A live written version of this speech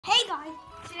Hi!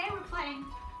 Today we're playing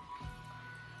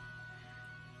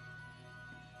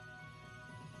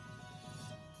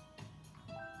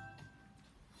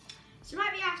So you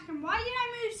might be asking, why did I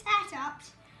move setups?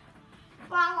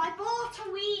 Well, I bought a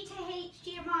Wii to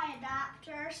HDMI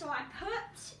adapter, so I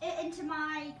put it into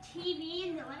my TV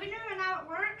in the living room and now it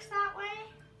works that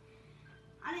way.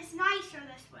 And it's nicer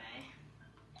this way.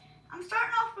 I'm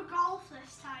starting off with golf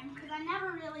this time because I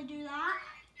never really do that.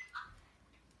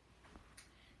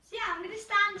 So yeah, I'm going to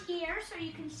stand here so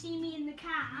you can see me in the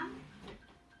cam.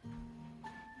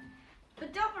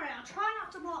 But don't worry, I'll try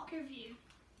not to block your view.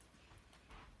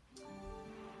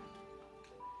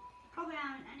 Probably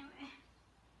haven't anyway.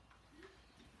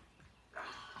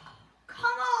 Come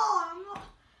on! I'm not...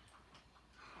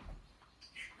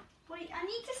 Wait, I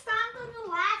need to stand on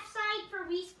the left side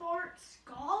for Wii Sports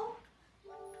Golf.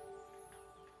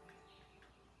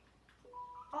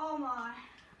 Oh my.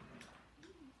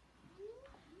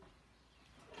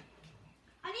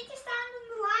 I need to stand on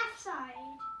the left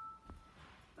side.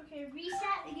 Okay,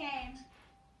 reset the game.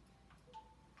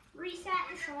 Reset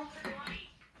the software.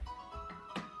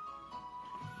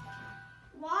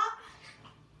 What?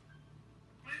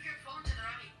 Move your phone to the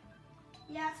right.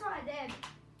 Yeah, that's what I did.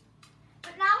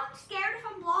 But now I'm scared if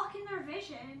I'm blocking their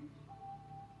vision.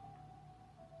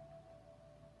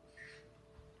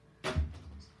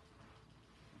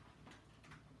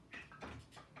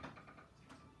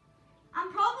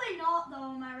 I'm probably not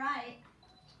though, am I right?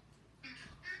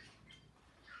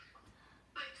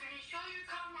 Wait, can you show your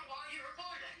camera while you're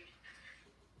recording?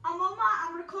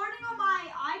 I'm recording on my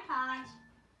iPad.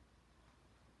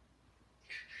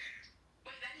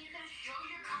 Wait, then you can show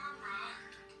your camera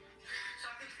so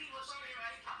I can see what's on your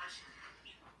iPad.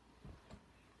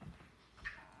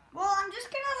 Well, I'm just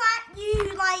gonna let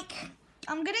you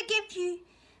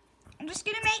I'm just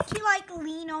gonna make you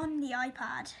lean on the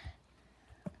iPad.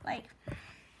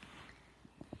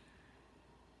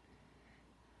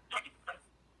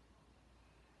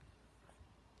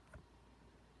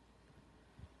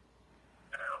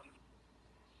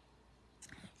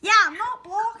 Yeah, I'm not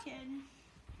blocking.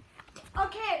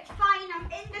 Okay, it's fine, I'm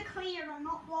in the clear, I'm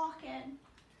not blocking.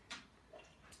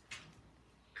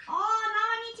 Oh, now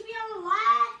I need to be on the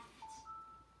left.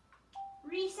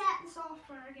 Reset the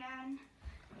software again.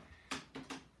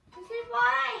 This is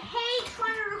why I hate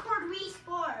trying to record Wii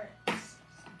Sports.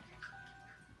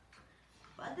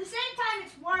 But at the same time,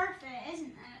 it's worth it,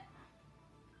 isn't it?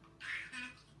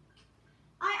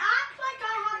 I act like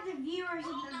I have the viewers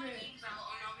in the room.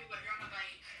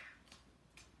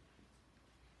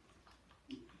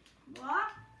 What?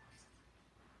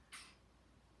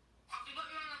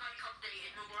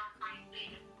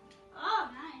 Oh,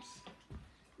 nice.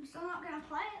 I'm still not going to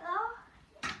play it though.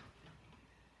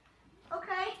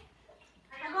 Okay.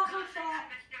 I got my shot.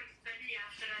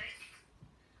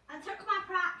 I took my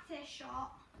practice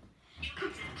shot.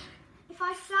 If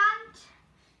I stand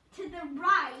to the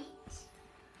right,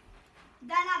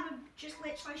 then I would just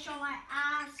literally show my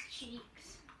ass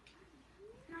cheeks.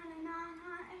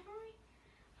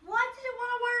 Why does it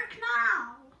want to work now?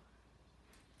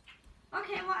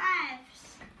 Okay, what ifs?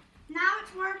 Now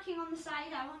it's working on the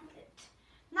side I want it.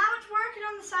 Now it's working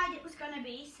on the side it was going to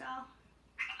be, so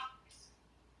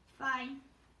fine.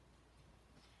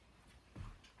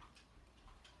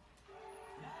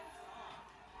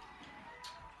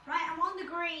 Right, I'm on the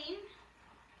green.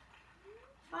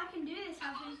 If I can do this,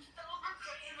 I think.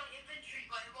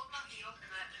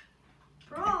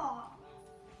 Bro,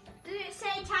 did it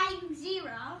say time 0?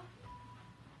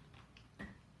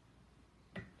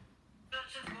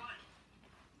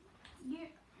 Yeah.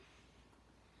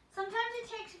 Sometimes it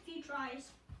takes a few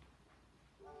tries.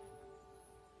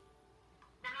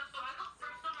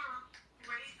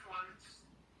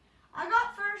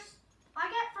 I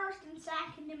get first and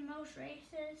second in most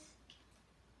races.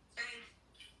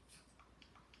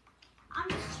 I'm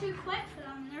just too quick for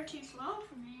them and they're too slow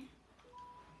for me.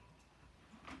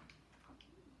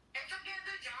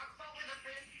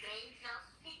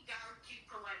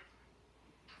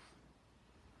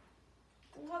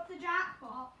 What's the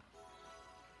jackpot?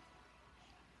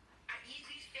 An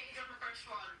easy stage on the first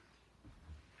one.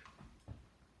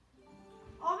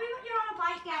 Always when you're on a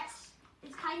bike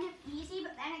it's kind of easy,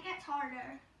 but then it gets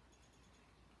harder.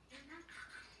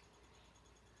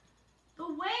 The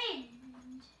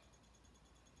wind.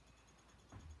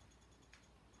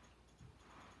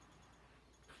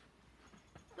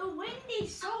 The wind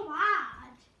is so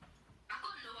bad. I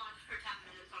got no watch for 10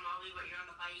 minutes on Ollie when you're on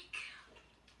the bike.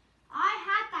 I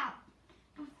had that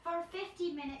for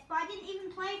 15 minutes, but I didn't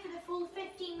even play for the full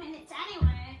 15 minutes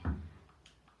anyway.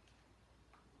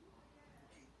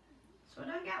 So I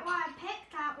don't get why I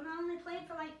picked that when I only played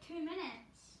for like 2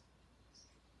 minutes.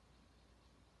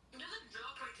 There's a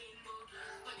jailbreak game mode,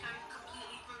 which I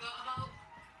completely forgot about.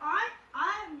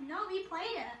 No, we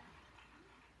played it.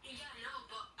 Yeah, I know,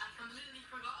 but I completely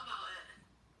forgot about it.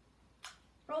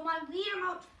 Bro, my Wii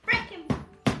remote's freaking.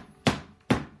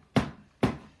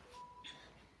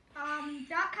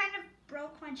 That kind of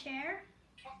broke my chair.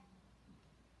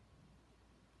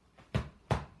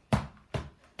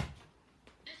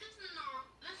 This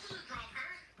is a dropper.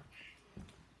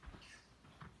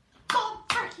 Oh,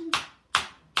 freaking.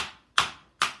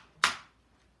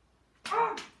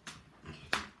 Oh.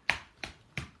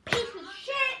 Piece of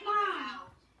shit, man.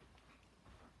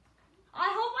 I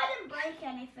hope I didn't break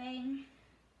anything.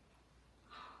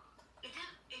 It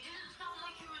didn't sound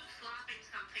like you were slapping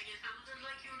something. It sounded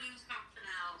like you were doing something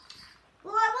else.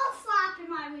 Well, I was slapping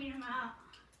my Wii remote.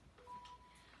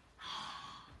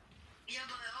 Yeah,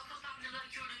 but it also sounded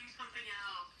like you were doing something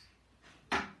else.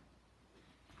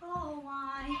 Oh,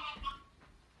 why?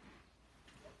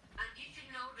 And you should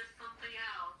know there's something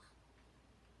else.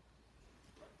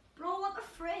 Bro, what the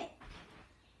frick?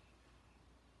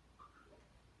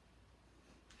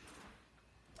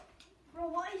 Bro,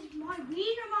 what is my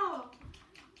Wii remote?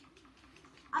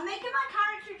 I'm making my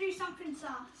character do something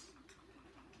sus.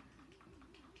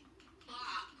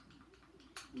 Slap.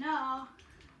 No.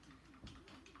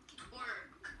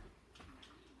 Twerk.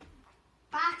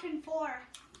 Back and forth.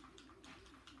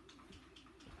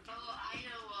 Oh, I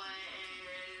know what it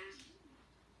is.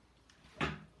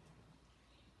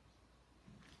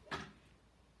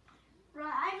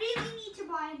 Right, I really need to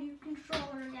buy a new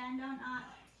controller again, don't I?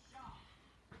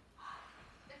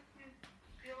 If you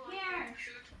feel like Here. you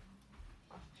should.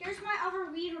 Here's my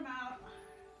other Wii remote.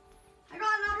 I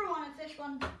got another one if this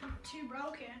one's too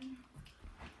broken.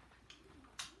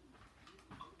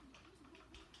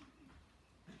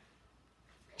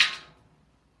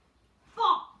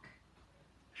 Fuck!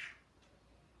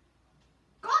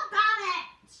 God damn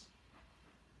it!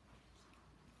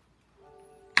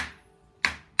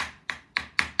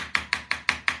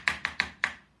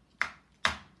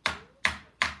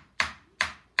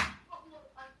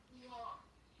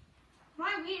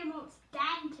 My Wii remote's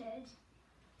dented.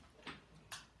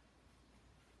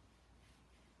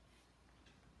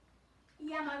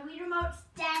 Yeah, my Wii remote's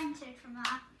dented from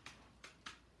that.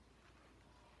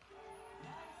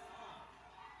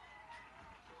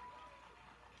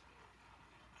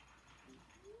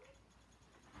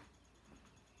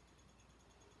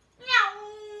 Meow.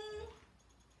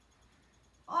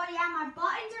 Oh yeah, my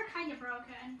buttons are kind of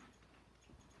broken.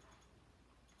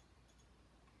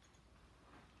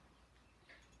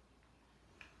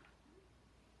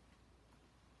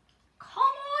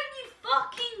 Come on, you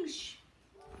fucking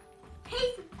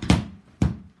piece of...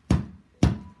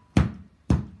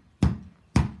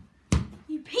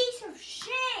 You piece of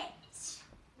shit!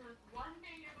 One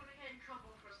day you're gonna get in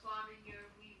trouble for slamming your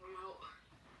Wii remote.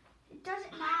 It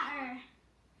doesn't matter.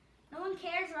 No one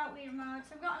cares about Wii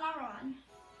remotes. I've got another one.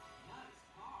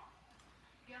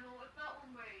 You know what that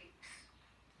one breaks?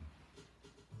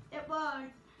 It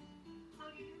won't. How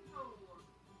do you know?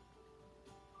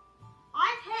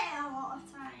 I've hit it a lot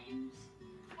of times.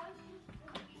 What is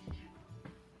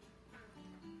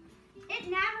It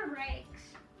never breaks.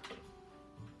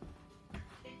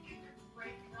 Did you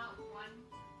break that one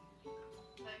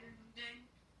that you're using?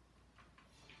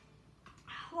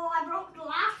 Well, I broke the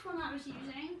last one I was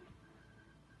using.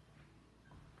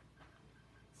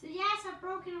 So yes, I've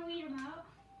broken a Wii remote.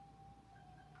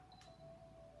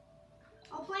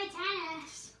 I'll play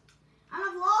tennis. And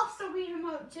I've lost a Wii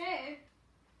remote too.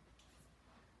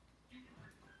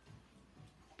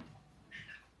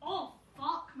 Oh,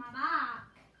 fuck my back.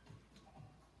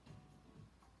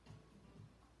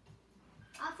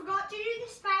 I forgot to do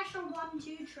the special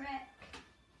 1-2 trick.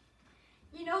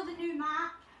 You know the new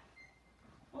map?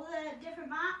 Or the different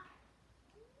map?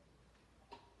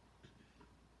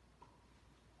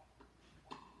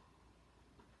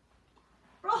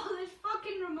 Bro, this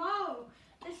fucking remote.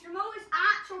 This remote is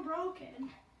actually broken.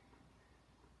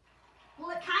 Well,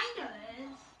 it kind of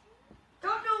is.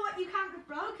 Don't know what you count as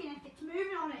broken. If it's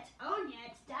moving on its own, yeah,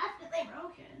 it's definitely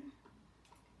broken.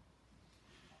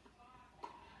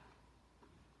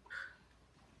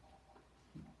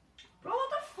 Bro, what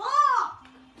the fuck?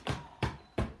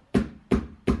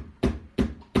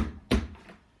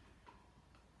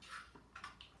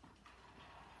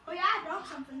 Oh yeah, I broke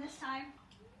something this time.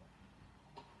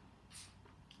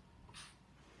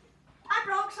 I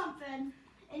broke something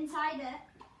inside it.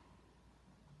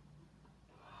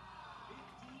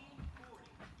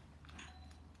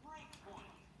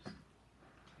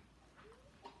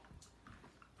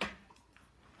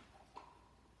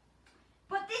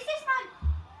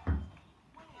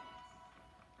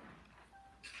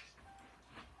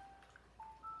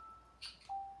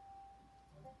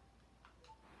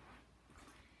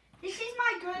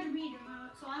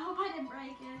 so I hope I didn't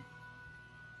break it.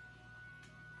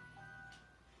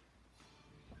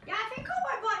 Yeah, I think all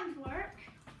my buttons work.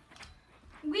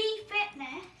 Wii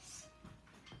Fitness.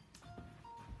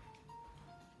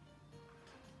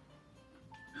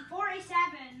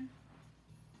 47.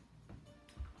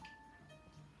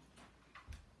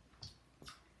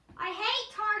 I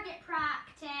hate target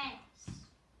practice.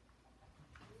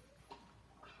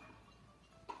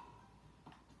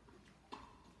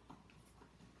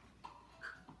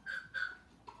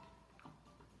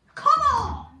 Come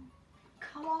on!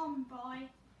 Come on, boy.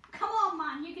 Come on,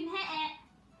 man, you can hit it.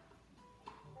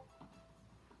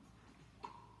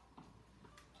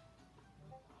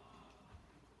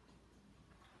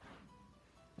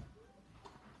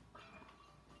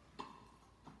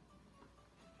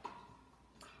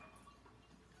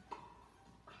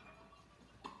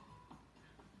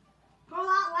 Bro,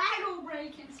 that Lego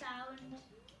breaking sound.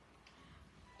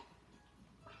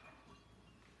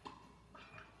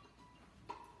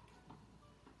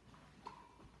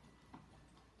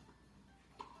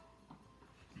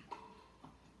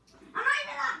 I'm not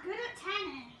even that good at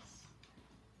tennis.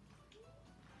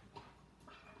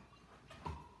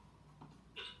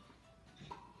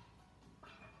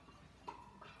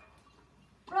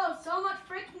 Bro, so much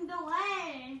freaking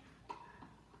delay.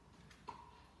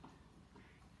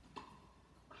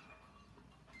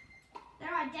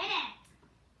 There, I did it.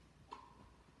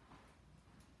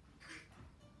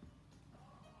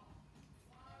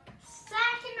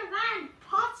 Second event,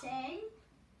 putting.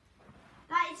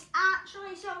 That is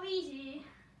actually so easy.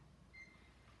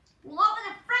 Well, not with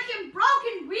a freaking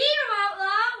broken Wii remote,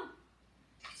 though.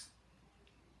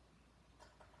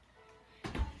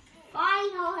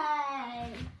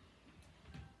 Finally.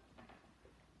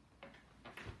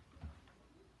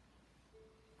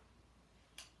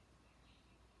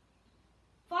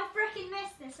 If I freaking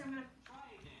miss this, I'm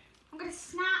gonna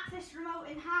snap this remote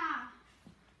in half.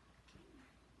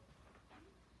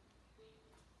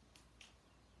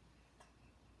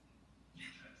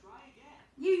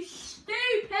 You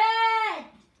stupid!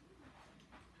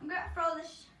 I'm gonna throw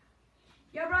this.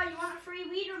 Yo, bro, you want a free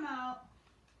Wii remote?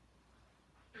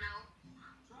 No.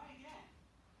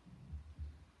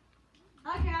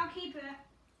 Okay, I'll keep it.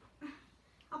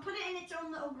 I'll put it in its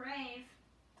own little grave.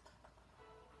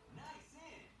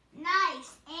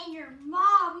 Nice, and your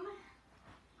mom.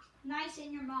 Nice,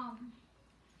 and your mom.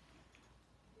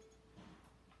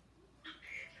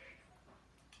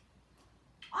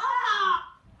 Ah!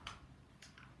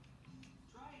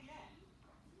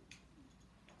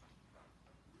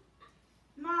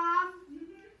 Mom,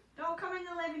 don't come in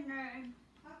the living room.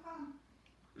 How come?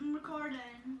 I'm recording.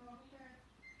 Okay.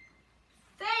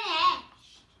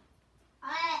 Finished.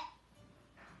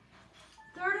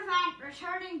 Third event,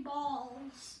 returning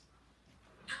balls.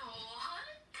 What?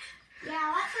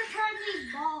 Yeah, let's return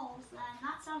these balls then.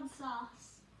 That sounds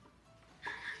sus.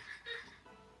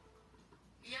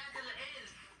 Yeah, 'cause it is.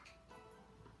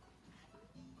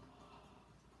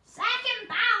 Second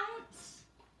bounce.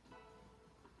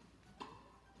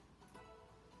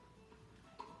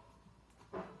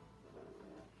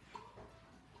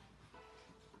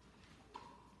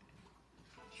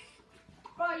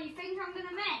 Bro, you think I'm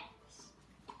gonna miss?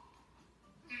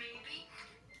 Maybe.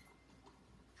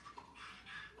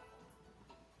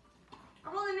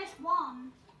 I've only missed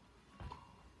one.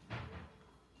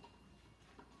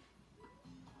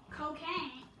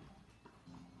 Cocaine.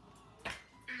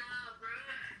 Nah, bro.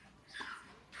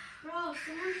 Bro,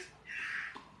 someone's...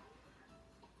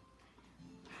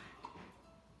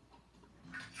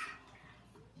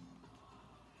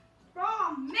 Bro,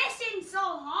 I'm missing so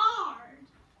hard.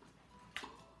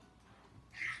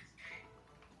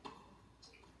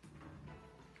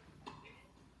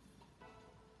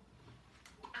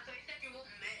 I thought you said you won't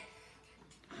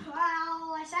miss.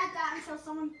 Well, I said that until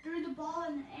someone threw the ball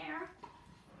in the air.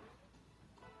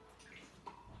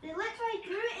 They literally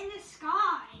threw it in the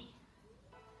sky.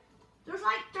 There's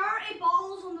like 30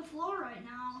 balls on the floor right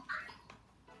now.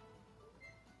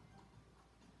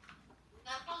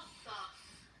 That was sus.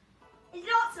 It's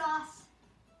not sus.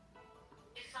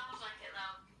 It sounds like it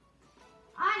though.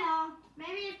 I know.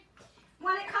 Maybe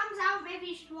when it comes out, maybe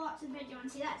you should watch the video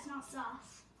and see that it's not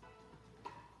sus.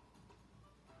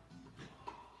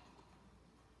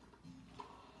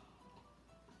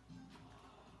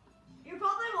 You're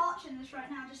probably watching this right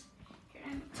now, just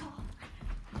hearing me talk.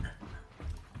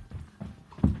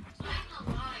 So I'm not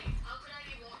lying. How could I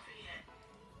be watching it?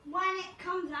 When it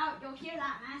comes out, you'll hear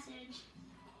that message.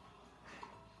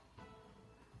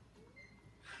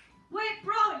 Wait,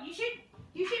 bro, you should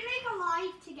make a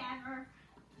live together.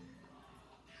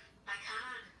 I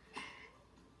can't.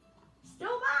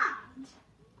 Still banned.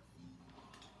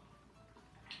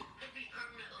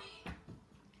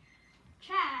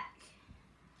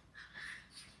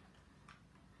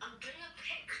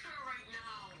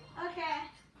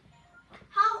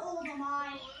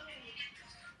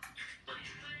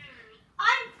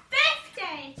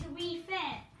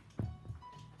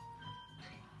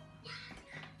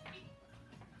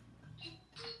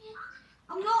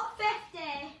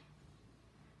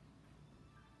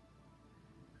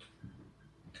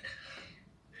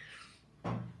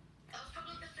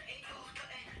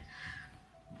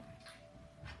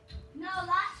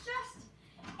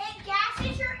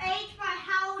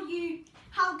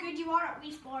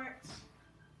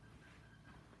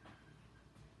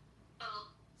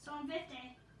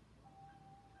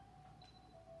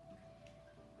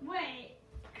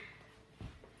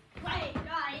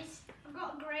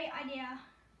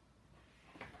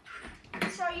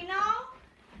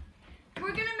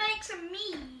 some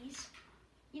Me's.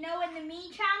 You know, in the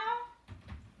Me channel?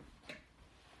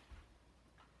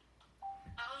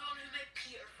 I was on who made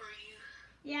Peter for you.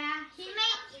 Yeah, he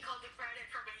made called the Friday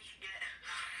information yet.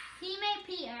 He made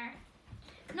Peter.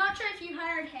 Not sure if you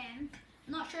heard him.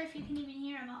 Not sure if you can even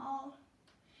hear him at all.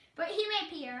 But he made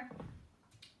Peter.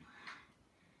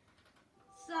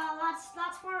 So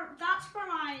that's where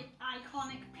my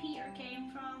iconic Peter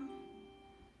came from.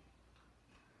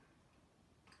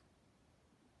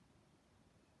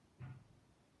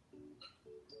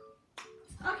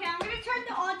 Okay, I'm gonna turn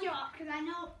the audio up because I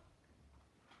know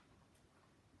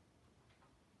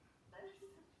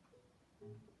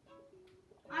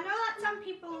that some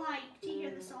people like to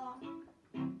hear the song.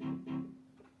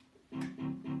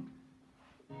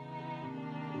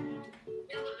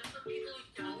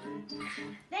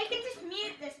 They can just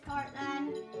mute this part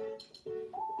then.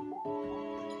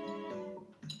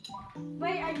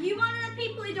 Wait, are you one of the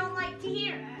people who don't like to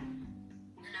hear it?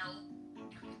 No.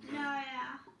 No,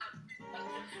 yeah. I'm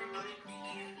just promoting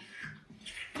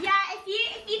you. Yeah, if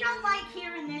you don't like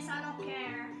hearing this, I don't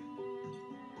care.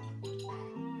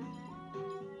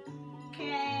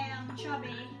 Okay, I'm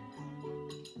chubby.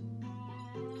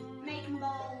 Make him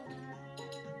bold.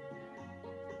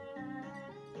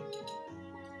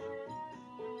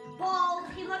 Bald,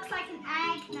 he looks like an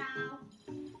egg now.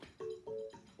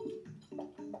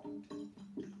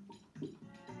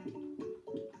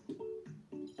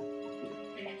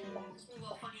 This is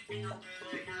a funny thing I'm doing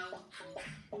right now.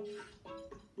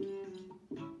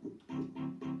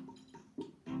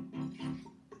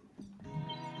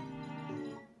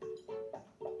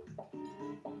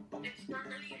 It's not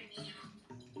really me.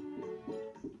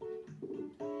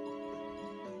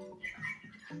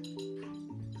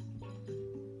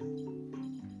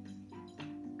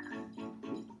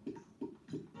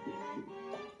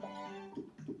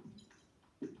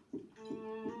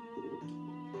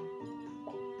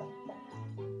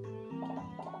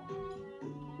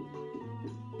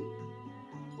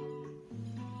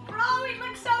 Bro, he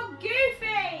looks so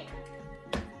goofy!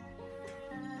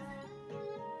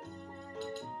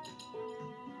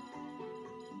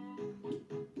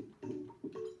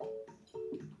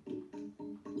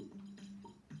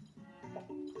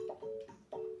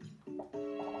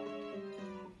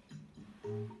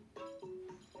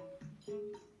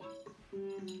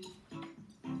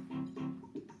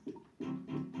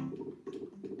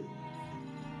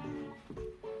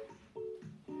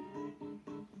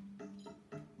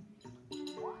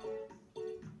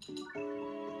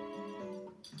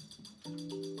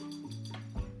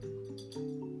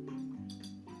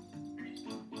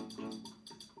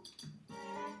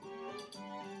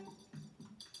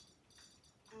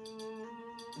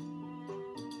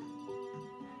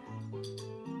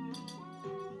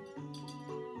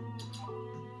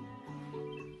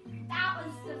 That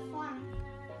was the fun.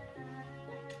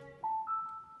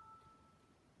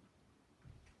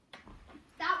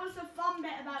 That was the fun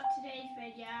bit about today's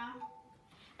video.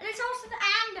 And it's also the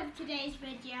end of today's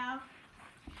video.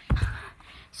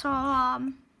 So,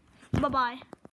 bye-bye.